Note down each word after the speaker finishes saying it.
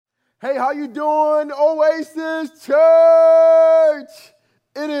Hey, how you doing, Oasis Church?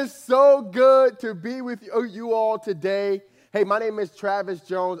 It is so good to be with you all today. Hey, my name is Travis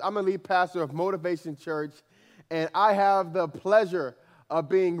Jones. I'm a lead pastor of Motivation Church, and I have the pleasure of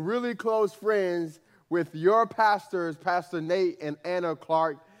being really close friends with your pastors, Pastor Nate and Anna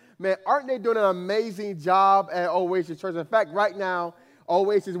Clark. Man, aren't they doing an amazing job at Oasis Church? In fact, right now,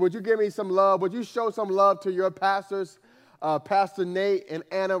 Oasis, would you give me some love? Would you show some love to your pastors? Pastor Nate and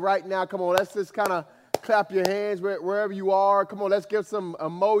Anna right now. Come on, let's just kind of clap your hands wherever you are. Come on, let's give some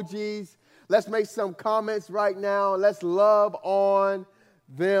emojis. Let's make some comments right now. Let's love on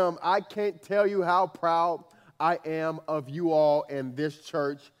them. I can't tell you how proud I am of you all in this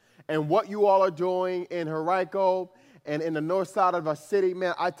church and what you all are doing in Henrico and in the north side of our city.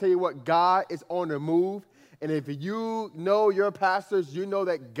 Man, I tell you what, God is on the move. And if you know your pastors, you know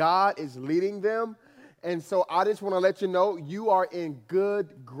that God is leading them. And so I just want to let you know you are in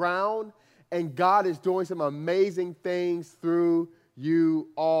good ground, and God is doing some amazing things through you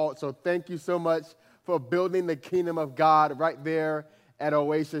all. So thank you so much for building the kingdom of God right there at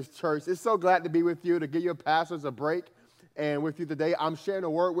Oasis Church. It's so glad to be with you, to give your pastors a break and with you today. I'm sharing a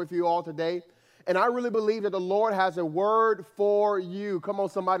word with you all today, and I really believe that the Lord has a word for you. Come on,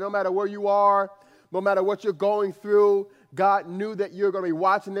 somebody, no matter where you are, no matter what you're going through, God knew that you're going to be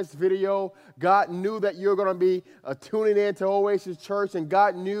watching this video. God knew that you're going to be tuning in to Oasis Church, and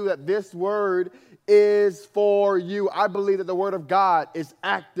God knew that this word is for you. I believe that the word of God is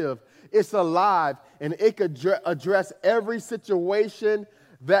active, it's alive, and it could address every situation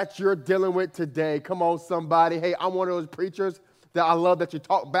that you're dealing with today. Come on, somebody. Hey, I'm one of those preachers that I love that you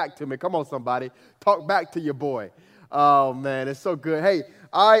talk back to me. Come on, somebody. Talk back to your boy. Oh, man, it's so good. Hey,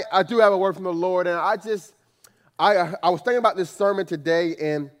 I do have a word from the Lord, and I was thinking about this sermon today,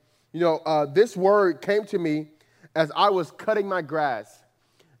 and, this word came to me as I was cutting my grass.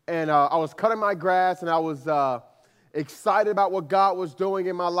 And I was cutting my grass, and I was excited about what God was doing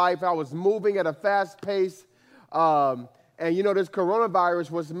in my life. I was moving at a fast pace. And, this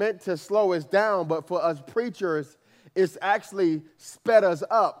coronavirus was meant to slow us down, but for us preachers, it's actually sped us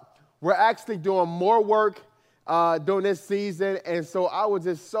up. We're actually doing more work during this season, and so I was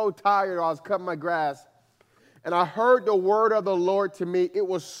just so tired. I was cutting my grass. And I heard the word of the Lord to me. It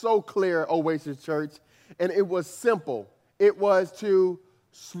was so clear, Oasis Church, and it was simple. It was to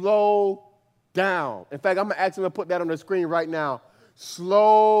slow down. In fact, I'm going to actually put that on the screen right now.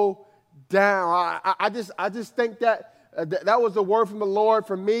 Slow down. I just think that that was the word from the Lord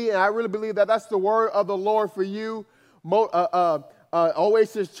for me, and I really believe that that's the word of the Lord for you,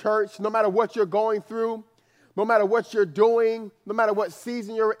 Oasis Church. No matter what you're going through, no matter what you're doing, no matter what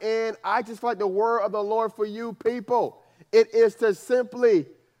season you're in, I just like the word of the Lord for you people. It is to simply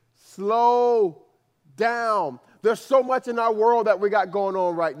slow down. There's so much in our world that we got going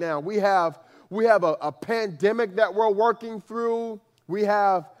on right now. We have a pandemic that we're working through. We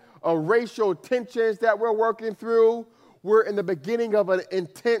have racial tensions that we're working through. We're in the beginning of an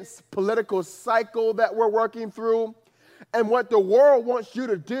intense political cycle that we're working through. And what the world wants you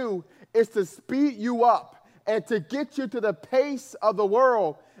to do is to speed you up and to get you to the pace of the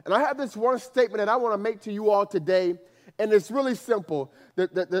world. And I have this one statement that I want to make to you all today, and it's really simple.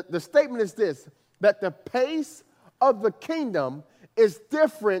 The statement is this, that the pace of the kingdom is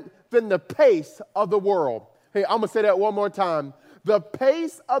different than the pace of the world. Hey, I'm going to say that one more time. The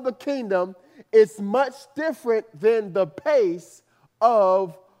pace of the kingdom is much different than the pace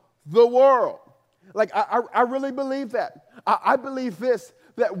of the world. Like, I really believe that. I believe this,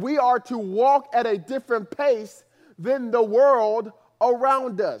 that we are to walk at a different pace than the world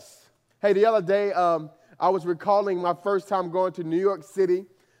around us. Hey, the other day, I was recalling my first time going to New York City.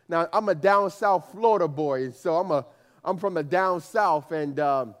 Now, I'm a down south Florida boy, so I'm from the down south, and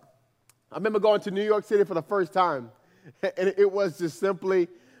I remember going to New York City for the first time, and it was just simply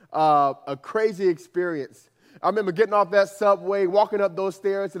a crazy experience. I remember getting off that subway, walking up those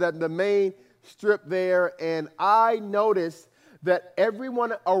stairs to the main strip there, and I noticed that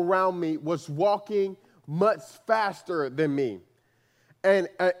everyone around me was walking much faster than me. And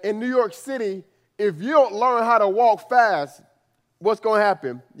in New York City, if you don't learn how to walk fast, what's going to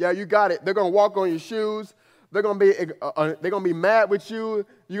happen? Yeah, you got it. They're going to walk on your shoes. They're going to be mad with you.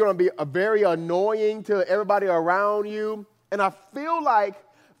 You're going to be very annoying to everybody around you. And I feel like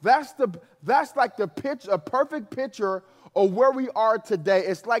that's like a perfect picture of where we are today.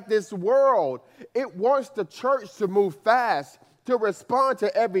 It's like this world. It wants the church to move fast, to respond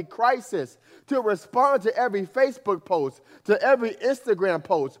to every crisis, to respond to every Facebook post, to every Instagram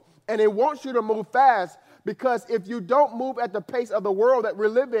post. And it wants you to move fast because if you don't move at the pace of the world that we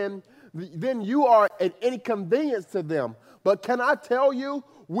live in, then you are an inconvenience to them. But can I tell you,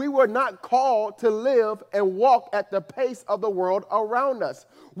 we were not called to live and walk at the pace of the world around us.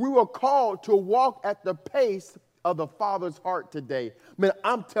 We were called to walk at the pace of the Father's heart today. Man,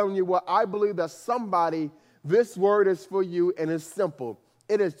 I'm telling you what, I believe that somebody, this word is for you, and it's simple.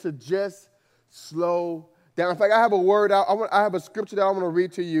 It is to just slow down. In fact, I have a word, I have a scripture that I want to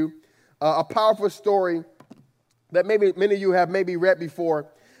read to you, a powerful story that maybe many of you have maybe read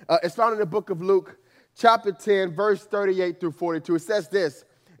before. It's found in the book of Luke, chapter 10, verse 38 through 42. It says this.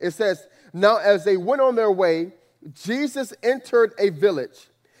 It says, now as they went on their way, Jesus entered a village,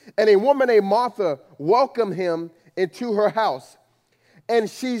 and a woman named Martha welcomed him into her house. And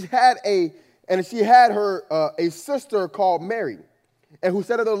she had her a sister called Mary, and who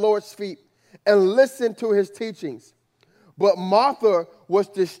sat at the Lord's feet and listened to his teachings. But Martha was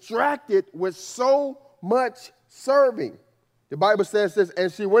distracted with so much serving. The Bible says this,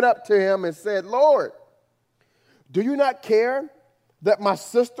 and she went up to him and said, Lord, do you not care that my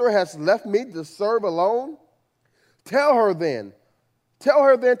sister has left me to serve alone? Tell her then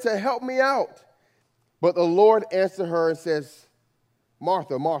to help me out. But the Lord answered her and says,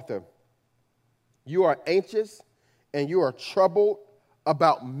 Martha, Martha, you are anxious and you are troubled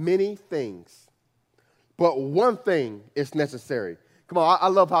about many things, but one thing is necessary. Come on, I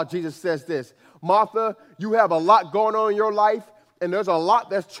love how Jesus says this. Martha, you have a lot going on in your life, and there's a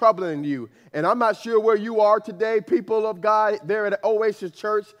lot that's troubling you. And I'm not sure where you are today, people of God, there at Oasis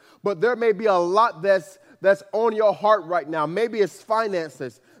Church, but there may be a lot that's on your heart right now. Maybe it's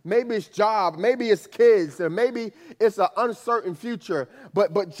finances, maybe it's job, maybe it's kids, or maybe it's an uncertain future.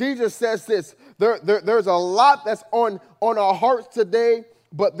 But Jesus says this, there's a lot that's on our hearts today,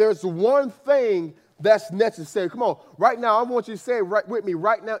 but there's one thing that's necessary. Come on, right now, I want you to say it right with me,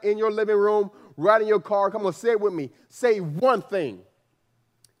 right now in your living room, right in your car. Come on, say it with me. Say one thing.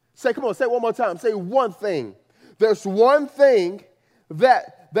 Come on, say it one more time. Say one thing. There's one thing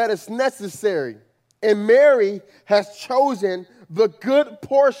that is necessary. And Mary has chosen the good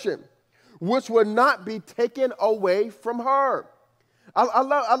portion, which will not be taken away from her. I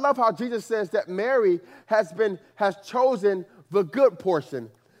love how Jesus says that Mary has chosen the good portion,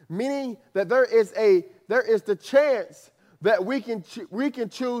 meaning that there is the chance that we can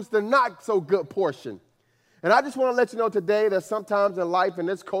choose the not so good portion. And I just want to let you know today that sometimes in life, in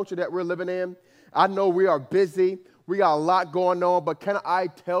this culture that we're living in, I know we are busy, we got a lot going on, but can I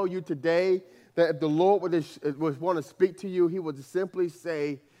tell you today that if the Lord would want to speak to you, he would simply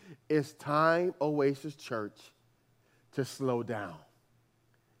say, it's time, Oasis Church, to slow down.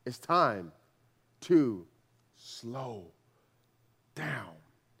 It's time to slow down.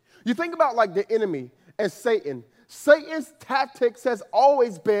 You think about like the enemy and Satan. Satan's tactics has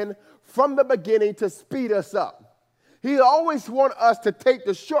always been from the beginning to speed us up. He always wants us to take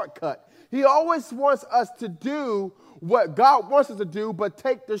the shortcut. He always wants us to do what God wants us to do, but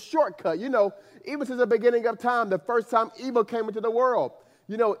take the shortcut. You know, even since the beginning of time, the first time evil came into the world,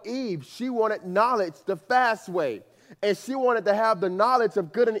 you know, Eve, she wanted knowledge the fast way. And she wanted to have the knowledge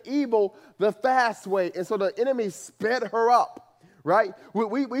of good and evil the fast way. And so the enemy sped her up, right?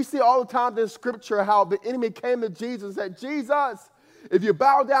 We see all the time in Scripture how the enemy came to Jesus and said, Jesus, if you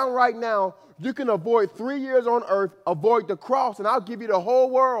bow down right now, you can avoid 3 years on earth, avoid the cross, and I'll give you the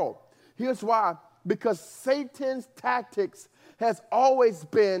whole world. Here's why. Because Satan's tactics has always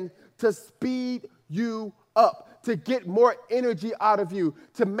been to speed you up, to get more energy out of you,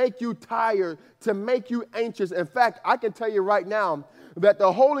 to make you tired, to make you anxious. In fact, I can tell you right now that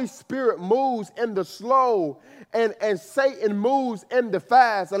the Holy Spirit moves in the slow and Satan moves in the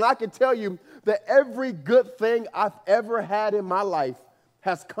fast. And I can tell you that every good thing I've ever had in my life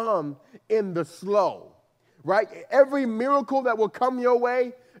has come in the slow, right? Every miracle that will come your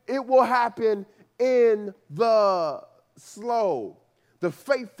way, it will happen in the slow. The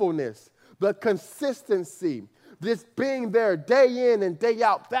faithfulness, the consistency, this being there day in and day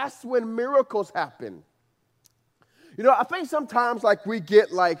out, that's when miracles happen. You know, I think sometimes like we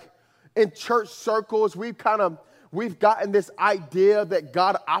get like in church circles, we've gotten this idea that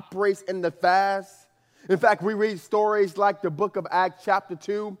God operates in the fast. In fact, we read stories like the book of Acts chapter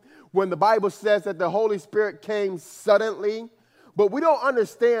 2, when the Bible says that the Holy Spirit came suddenly. But we don't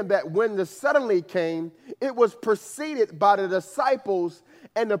understand that when the suddenly came, it was preceded by the disciples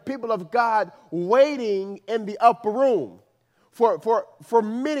and the people of God waiting in the upper room for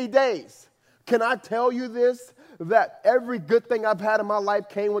many days. Can I tell you this? That every good thing I've had in my life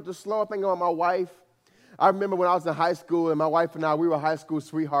came with the slow. I think about my wife. I remember when I was in high school, and my wife and I, we were high school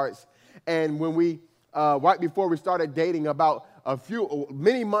sweethearts. And when we, right before we started dating, about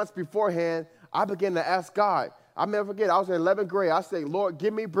many months beforehand, I began to ask God. I'll never forget, I was in 11th grade. I said, Lord,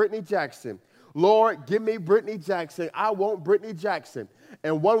 give me Brittany Jackson. Lord, give me Brittany Jackson. I want Brittany Jackson.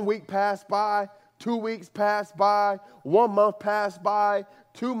 And 1 week passed by, 2 weeks passed by, 1 month passed by,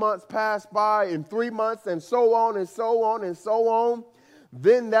 2 months passed by, and 3 months, and so on and so on and so on.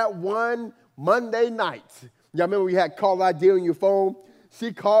 Then that one Monday night, y'all remember we had call ID on your phone?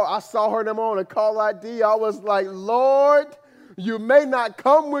 She called, I saw her name on the call ID. I was like, Lord, you may not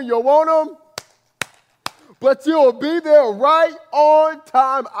come when you want them, but you'll be there right on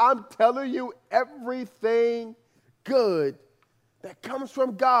time. I'm telling you, everything good that comes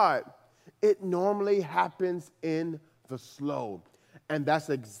from God, it normally happens in the slow. And that's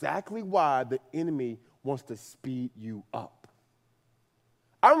exactly why the enemy wants to speed you up.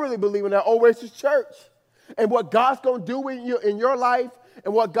 I really believe in that Oasis Church. And what God's going to do in your life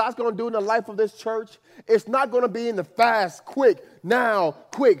and what God's going to do in the life of this church, it's not going to be in the fast, quick, now,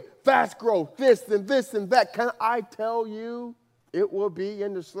 quick, fast growth, this and this and that. Can I tell you it will be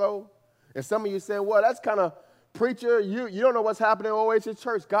in the slow? And some of you saying, well, that's kind of, preacher, you don't know what's happening in Oasis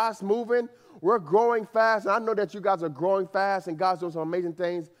Church. God's moving. We're growing fast. And I know that you guys are growing fast and God's doing some amazing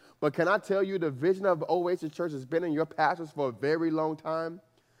things. But can I tell you the vision of Oasis Church has been in your pastors for a very long time?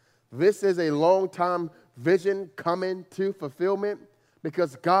 This is a long-time vision coming to fulfillment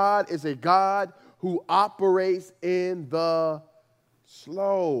because God is a God who operates in the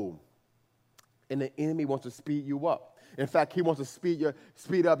slow. And the enemy wants to speed you up. In fact, he wants to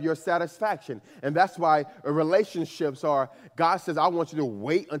speed up your satisfaction. And that's why relationships are, God says, I want you to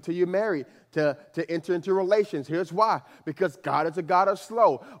wait until you're married to enter into relations. Here's why. Because God is a God of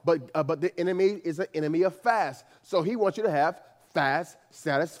slow, but the enemy is an enemy of fast. So he wants you to have fast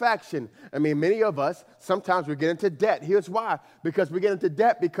satisfaction. I mean, many of us, sometimes we get into debt. Here's why. Because we get into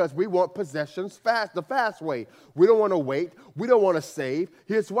debt because we want possessions fast, the fast way. We don't want to wait. We don't want to save.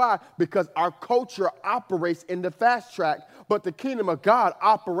 Here's why. Because our culture operates in the fast track, but the kingdom of God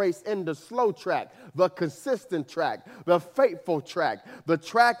operates in the slow track, the consistent track, the faithful track, the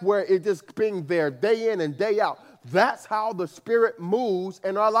track where it just being there day in and day out. That's how the Spirit moves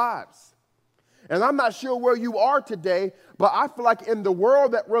in our lives. And I'm not sure where you are today, but I feel like in the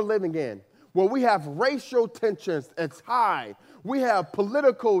world that we're living in, where we have racial tensions that's high, we have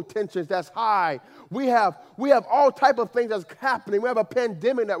political tensions that's high, we have all type of things that's happening. We have a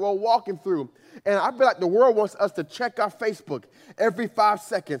pandemic that we're walking through. And I feel like the world wants us to check our Facebook every 5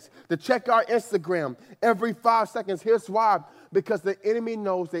 seconds, to check our Instagram every 5 seconds. Here's why. Because the enemy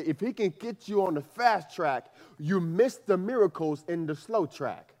knows that if he can get you on the fast track, you miss the miracles in the slow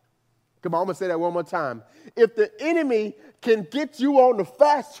track. Come on, I'm going to say that one more time. If the enemy can get you on the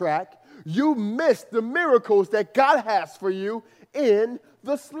fast track, you miss the miracles that God has for you in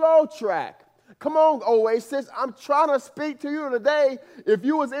the slow track. Come on, Oasis. I'm trying to speak to you today. If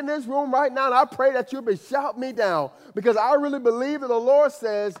you was in this room right now, and I pray that you'd be shouting me down, because I really believe that the Lord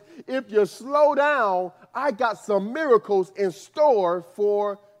says, if you slow down, I got some miracles in store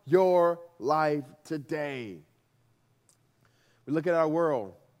for your life today. We look at our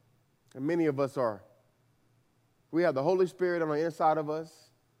world. And many of us we have the Holy Spirit on the inside of us.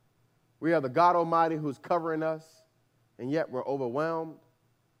 We have the God Almighty who's covering us. And yet we're overwhelmed,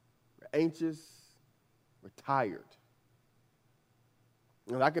 we're anxious, we're tired.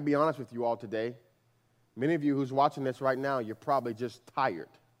 And I can be honest with you all today. Many of you who's watching this right now, you're probably just tired.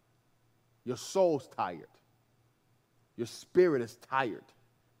 Your soul's tired. Your spirit is tired.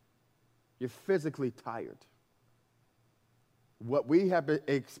 You're physically tired. What we have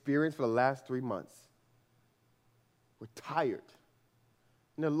experienced for the last 3 months, we're tired.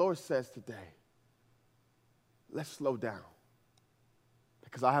 And the Lord says today, let's slow down,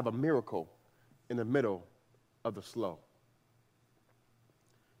 because I have a miracle in the middle of the slow.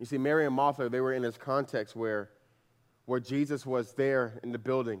 You see, Mary and Martha, they were in this context where Jesus was there in the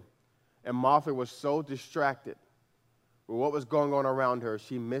building, and Martha was so distracted with what was going on around her,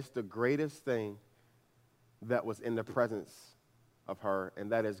 she missed the greatest thing that was in the presence of her,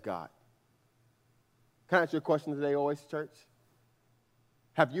 and that is God. Can I ask you a question today, Oasis Church?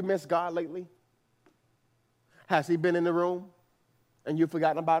 Have you missed God lately? Has he been in the room and you've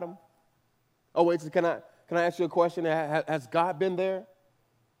forgotten about him? Oasis, can I ask you a question? Has God been there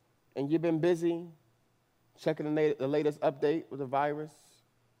and you've been busy checking the latest update with the virus,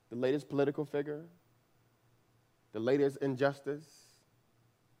 the latest political figure, the latest injustice?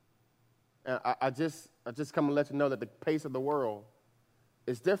 And I just come to let you know that the pace of the world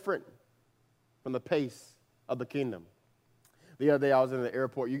is different from the pace of the kingdom. The other day I was in the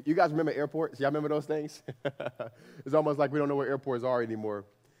airport. You guys remember airports? Y'all remember those things? It's almost like we don't know where airports are anymore.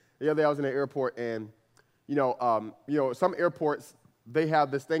 The other day I was in the airport, and some airports, they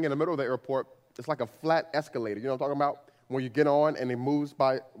have this thing in the middle of the airport. It's like a flat escalator. You know what I'm talking about? when you get on and it moves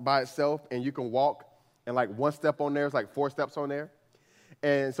by itself and you can walk, and like one step on there is like 4 steps on there.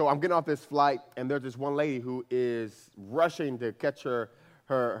 And so I'm getting off this flight, and there's this one lady who is rushing to catch her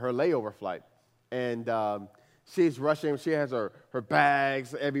layover flight. And she's rushing. She has her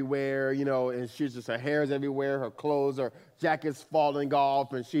bags everywhere, you know, and her hair's everywhere. Her clothes, her jacket's falling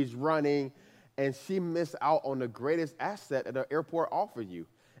off, and she's running. And she missed out on the greatest asset that the airport offered you.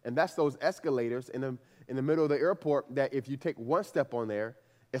 And that's those escalators in the middle of the airport that if you take 1 step on there,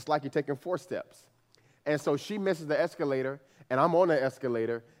 it's like you're taking 4 steps. And so she misses the escalator, and I'm on the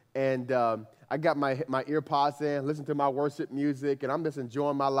escalator, and I got my ear pods in, listen to my worship music, and I'm just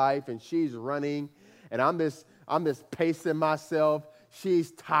enjoying my life, and she's running, and I'm just pacing myself.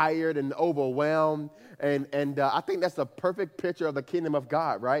 She's tired and overwhelmed, and I think that's a perfect picture of the kingdom of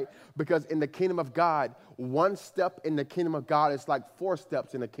God, right? Because in the kingdom of God, 1 step in the kingdom of God is like 4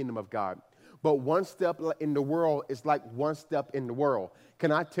 steps in the kingdom of God. But 1 step in the world is like 1 step in the world.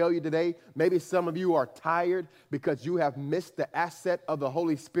 Can I tell you today, maybe some of you are tired because you have missed the asset of the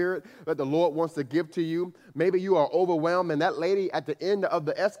Holy Spirit that the Lord wants to give to you. Maybe you are overwhelmed, and that lady at the end of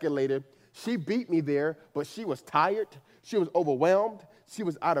the escalator, she beat me there, but she was tired. She was overwhelmed. She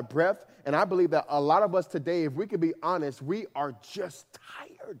was out of breath. And I believe that a lot of us today, if we could be honest, we are just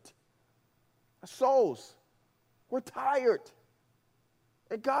tired. Our souls, we're tired.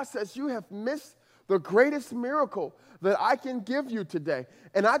 And God says, you have missed the greatest miracle that I can give you today.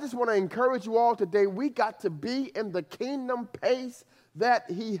 And I just want to encourage you all today, we got to be in the kingdom pace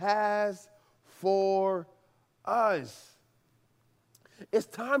that he has for us. It's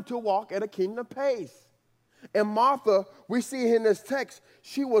time to walk at a kingdom pace. And Martha, we see in this text,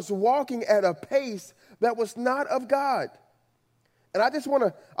 she was walking at a pace that was not of God. And I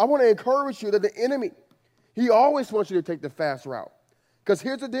want to encourage you that the enemy, he always wants you to take the fast route. Because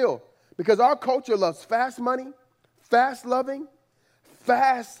here's the deal. Because our culture loves fast money, fast loving,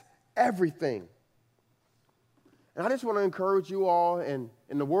 fast everything. And I just want to encourage you all, and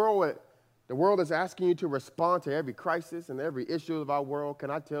in the world is asking you to respond to every crisis and every issue of our world. Can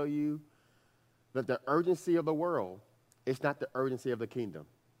I tell you that the urgency of the world is not the urgency of the kingdom?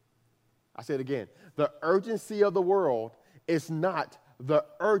 I say it again. The urgency of the world is not the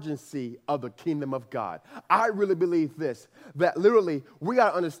urgency of the kingdom of God. I really believe this, that literally we got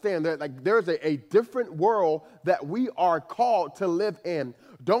to understand that like there's a different world that we are called to live in.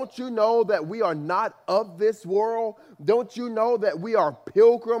 Don't you know that we are not of this world? Don't you know that we are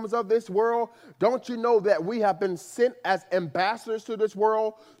pilgrims of this world? Don't you know that we have been sent as ambassadors to this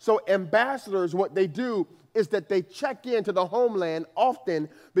world? So ambassadors, what they do is that they check into the homeland often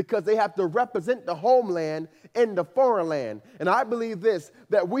because they have to represent the homeland in the foreign land. And I believe this,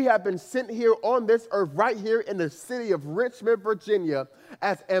 that we have been sent here on this earth, right here in the city of Richmond, Virginia,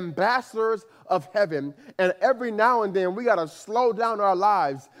 as ambassadors of heaven. And every now and then we got to slow down our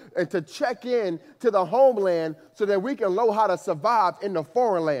lives and to check in to the homeland so that we can know how to survive in the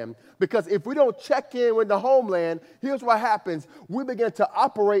foreign land. Because if we don't check in with the homeland, here's what happens. We begin to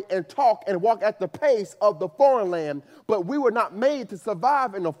operate and talk and walk at the pace of the foreign land. But we were not made to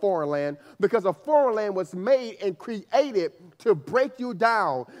survive in the foreign land, because a foreign land was made and created to break you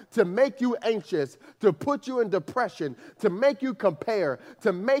down, to make you anxious, to put you in depression, to make you compare,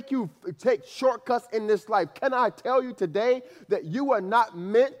 to make you take shortcuts in this life. Can I tell you today that you are not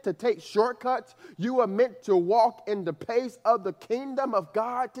meant to take shortcuts? You are meant to walk in the pace of the kingdom of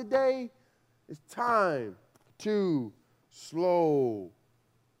God today. It's time to slow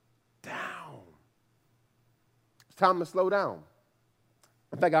down. It's time to slow down.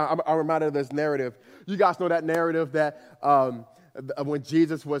 In fact, I'm reminded of this narrative. You guys know that narrative that when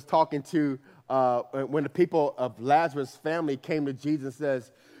Jesus was talking to, when the people of Lazarus' family came to Jesus and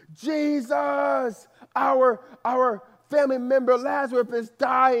says, Jesus, our family member Lazarus is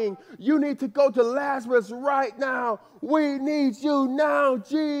dying. You need to go to Lazarus right now. We need you now,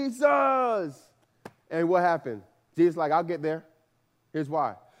 Jesus. And what happened? Jesus like, I'll get there. Here's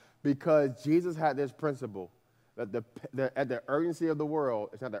why. Because Jesus had this principle that at the urgency of the world,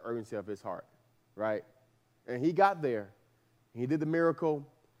 it's not the urgency of his heart, right? And he got there. He did the miracle.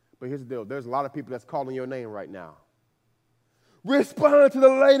 But here's the deal. There's a lot of people that's calling your name right now. Respond to the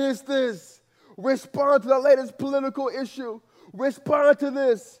latest this. Respond to the latest political issue. Respond to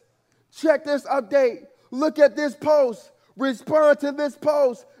this. Check this update. Look at this post. Respond to this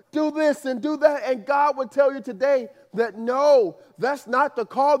post. Do this and do that. And God will tell you today that no, that's not the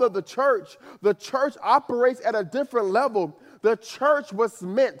call of the church. The church operates at a different level. The church was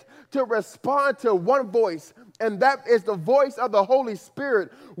meant to respond to one voice And that is the voice of the Holy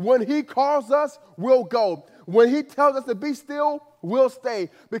Spirit. When he calls us, we'll go. When he tells us to be still, we'll stay.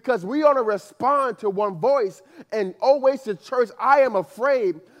 Because we ought to respond to one voice. And always to church, I am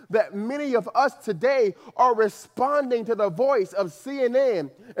afraid that many of us today are responding to the voice of CNN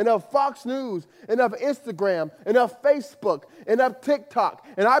and of Fox News and of Instagram and of Facebook and of TikTok.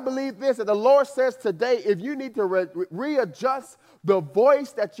 And I believe this, that the Lord says today, if you need to readjust the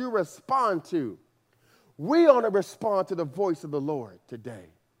voice that you respond to, we ought to respond to the voice of the Lord today,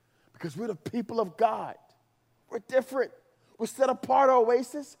 because we're the people of God. We're different. We're set apart,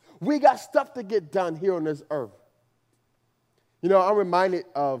 Oasis. We got stuff to get done here on this earth. You know, I'm reminded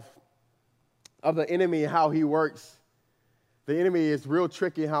of the enemy and how he works. The enemy is real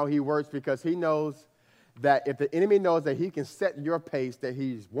tricky how he works, because he knows that if the enemy knows that he can set your pace, that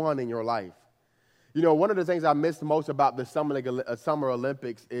he's won in your life. You know, one of the things I miss most about the Summer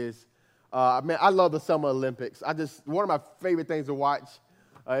Olympics is, I love the Summer Olympics. One of my favorite things to watch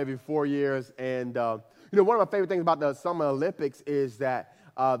every 4 years. And, you know, one of my favorite things about the Summer Olympics is that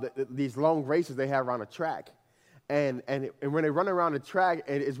these long races they have around the track. And when they run around the track,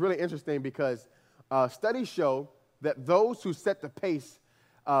 and it's really interesting because studies show that those who set the pace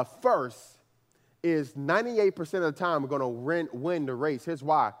first is 98% of the time going to win the race. Here's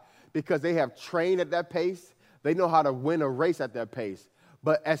why. Because they have trained at that pace. They know how to win a race at that pace.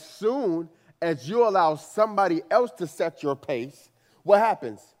 But as soon as you allow somebody else to set your pace, what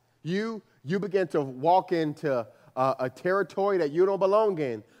happens? You begin to walk into a territory that you don't belong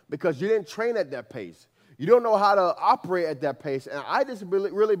in, because you didn't train at that pace. You don't know how to operate at that pace. And I just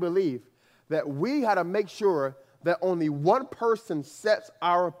really believe that we had to make sure that only one person sets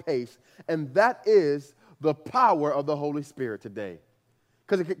our pace, and that is the power of the Holy Spirit today.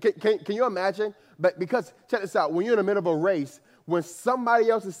 Because can you imagine? But because, check this out, when you're in the middle of a race, when somebody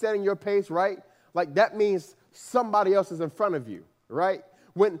else is setting your pace, right? Like that means somebody else is in front of you, right?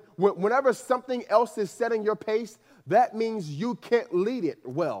 Whenever something else is setting your pace, that means you can't lead it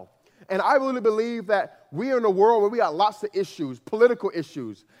well. And I really believe that we are in a world where we got lots of issues, political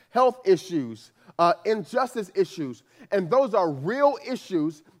issues, health issues, injustice issues. And those are real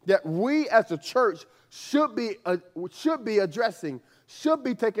issues that we as a church should be addressing, should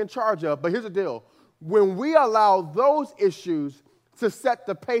be taking charge of. But here's the deal. When we allow those issues to set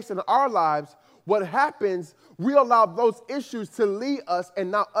the pace in our lives, what happens, we allow those issues to lead us and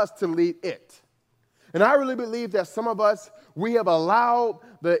not us to lead it. And I really believe that some of us, we have allowed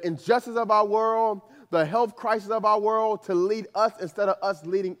the injustice of our world, the health crisis of our world to lead us instead of us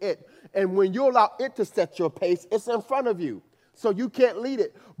leading it. And when you allow it to set your pace, it's in front of you. So you can't lead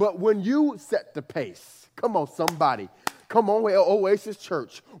it. But when you set the pace, come on, somebody. Come on, Oasis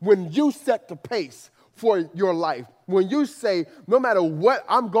Church. When you set the pace for your life, when you say, no matter what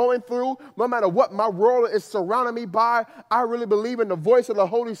I'm going through, no matter what my world is surrounding me by, I really believe in the voice of the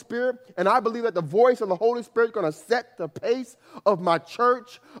Holy Spirit, and I believe that the voice of the Holy Spirit is going to set the pace of my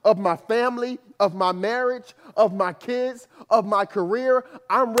church, of my family, of my marriage, of my kids, of my career.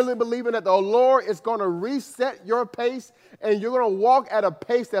 I'm really believing that the Lord is going to reset your pace, and you're going to walk at a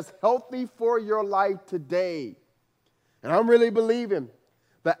pace that's healthy for your life today. And I'm really believing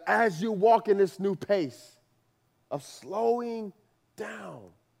that as you walk in this new pace of slowing down,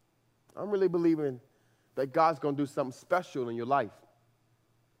 I'm really believing that God's going to do something special in your life.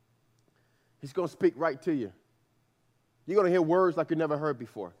 He's going to speak right to you. You're going to hear words like you never heard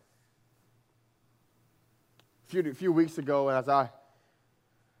before. A few weeks ago, as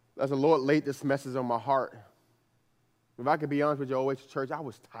the Lord laid this message on my heart, if I could be honest with you, Oasis Church, I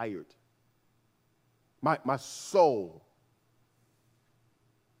was tired. My soul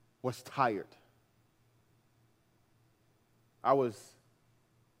was tired. I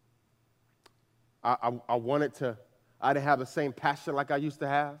wanted to, I didn't have the same passion like I used to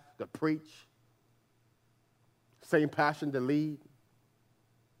have to preach, same passion to lead.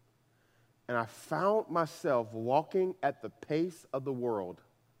 And I found myself walking at the pace of the world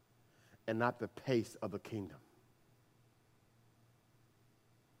and not the pace of the kingdom.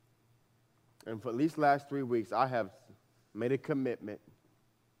 And for at least the last 3 weeks, I have made a commitment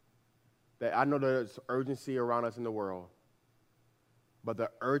that I know there's urgency around us in the world, but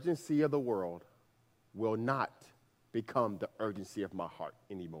the urgency of the world will not become the urgency of my heart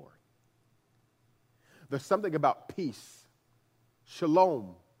anymore. There's something about peace,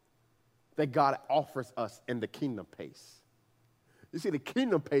 shalom, that God offers us in the kingdom pace. You see, the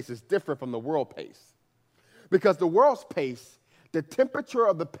kingdom pace is different from the world pace, because the world's pace, the temperature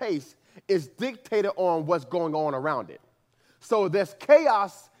of the pace is dictated on what's going on around it. So there's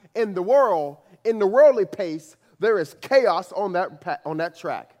chaos in the world, in the worldly pace, there is chaos on that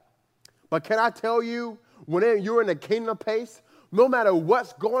track. But can I tell you, When you're in the kingdom pace, no matter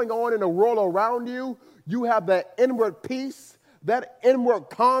what's going on in the world around you, you have that inward peace, that inward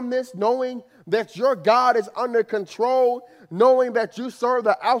calmness, knowing that your God is under control, knowing that you serve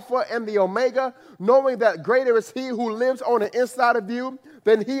the Alpha and the Omega, knowing that greater is He who lives on the inside of you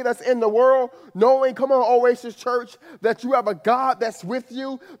than he that's in the world, knowing, come on, Oasis Church, that you have a God that's with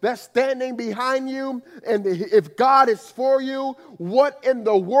you, that's standing behind you, and if God is for you, what in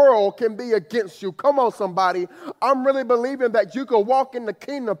the world can be against you? Come on, somebody. I'm really believing that you can walk in the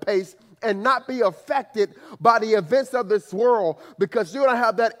kingdom pace and not be affected by the events of this world, because you're going to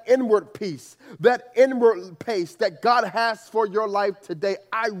have that inward peace, that inward pace that God has for your life today.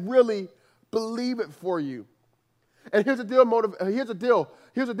 I really believe it for you. And here's the deal,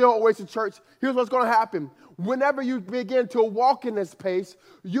 Oasis Church. Here's what's going to happen. Whenever you begin to walk in this pace,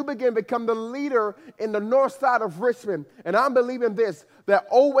 you begin to become the leader in the north side of Richmond. And I'm believing this, that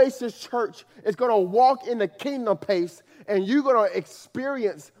Oasis Church is going to walk in the kingdom pace, and you're going to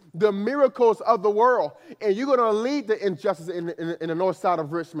experience the miracles of the world, and you're going to lead the injustice in the north side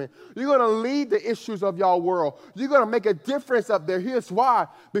of Richmond. You're going to lead the issues of y'all world. You're going to make a difference up there. Here's why.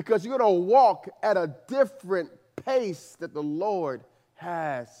 Because you're going to walk at a different pace that the Lord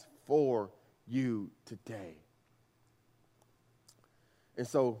has for you today. And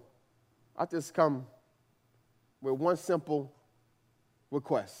so I just come with one simple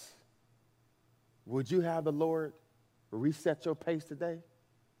request. Would you have the Lord reset your pace today?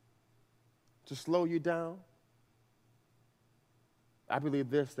 To slow you down? I believe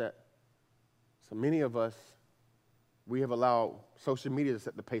this, that so many of us, we have allowed social media to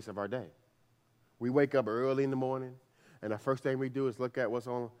set the pace of our day. We wake up early in the morning, and the first thing we do is look at what's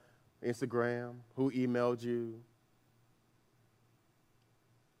on Instagram, who emailed you,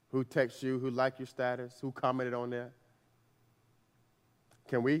 who texted you, who liked your status, who commented on there.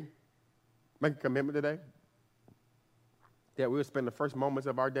 Can we make a commitment today that we'll spend the first moments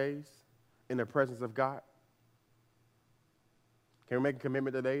of our days in the presence of God? Can we make a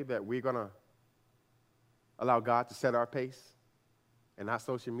commitment today that we're going to allow God to set our pace and not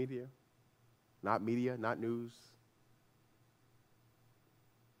social media, not media, not news?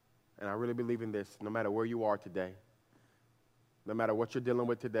 And I really believe in this. No matter where you are today, no matter what you're dealing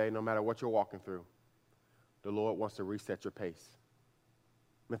with today, no matter what you're walking through, the Lord wants to reset your pace.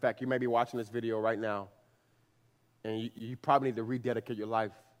 In fact, you may be watching this video right now, and you probably need to rededicate your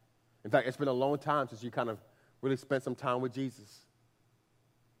life. In fact, it's been a long time since you kind of really spent some time with Jesus.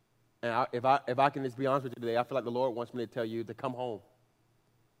 And if I can just be honest with you today, I feel like the Lord wants me to tell you to come home.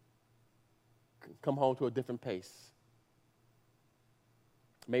 Come home to a different pace.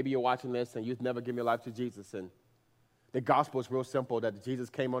 Maybe you're watching this and you've never given your life to Jesus. And the gospel is real simple, that Jesus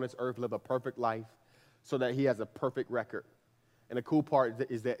came on this earth, lived a perfect life so that he has a perfect record. And the cool part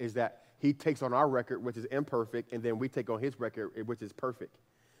is that he takes on our record, which is imperfect, and then we take on his record, which is perfect.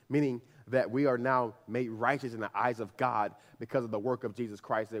 Meaning that we are now made righteous in the eyes of God because of the work of Jesus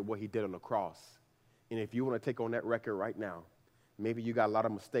Christ and what he did on the cross. And if you want to take on that record right now, maybe you got a lot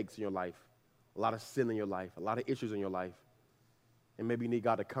of mistakes in your life, a lot of sin in your life, a lot of issues in your life, and maybe you need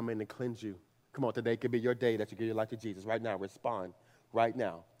God to come in and cleanse you. Come on, today could be your day that you give your life to Jesus. Right now, respond right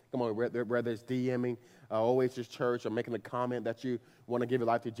now. Come on, whether it's DMing Oasis Church or making a comment that you want to give your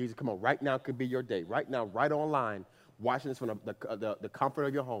life to Jesus, come on, right now could be your day. Right now, right online, watching this from the comfort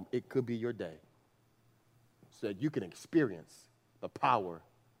of your home, it could be your day so that you can experience the power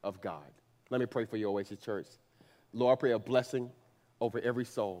of God. Let me pray for you, Oasis Church. Lord, I pray a blessing over every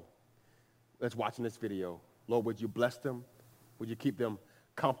soul that's watching this video. Lord, would you bless them? Would you keep them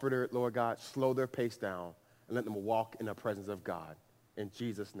comforted, Lord God? Slow their pace down and let them walk in the presence of God. In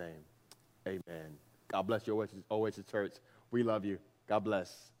Jesus' name, amen. God bless you, Oasis Church. We love you. God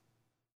bless.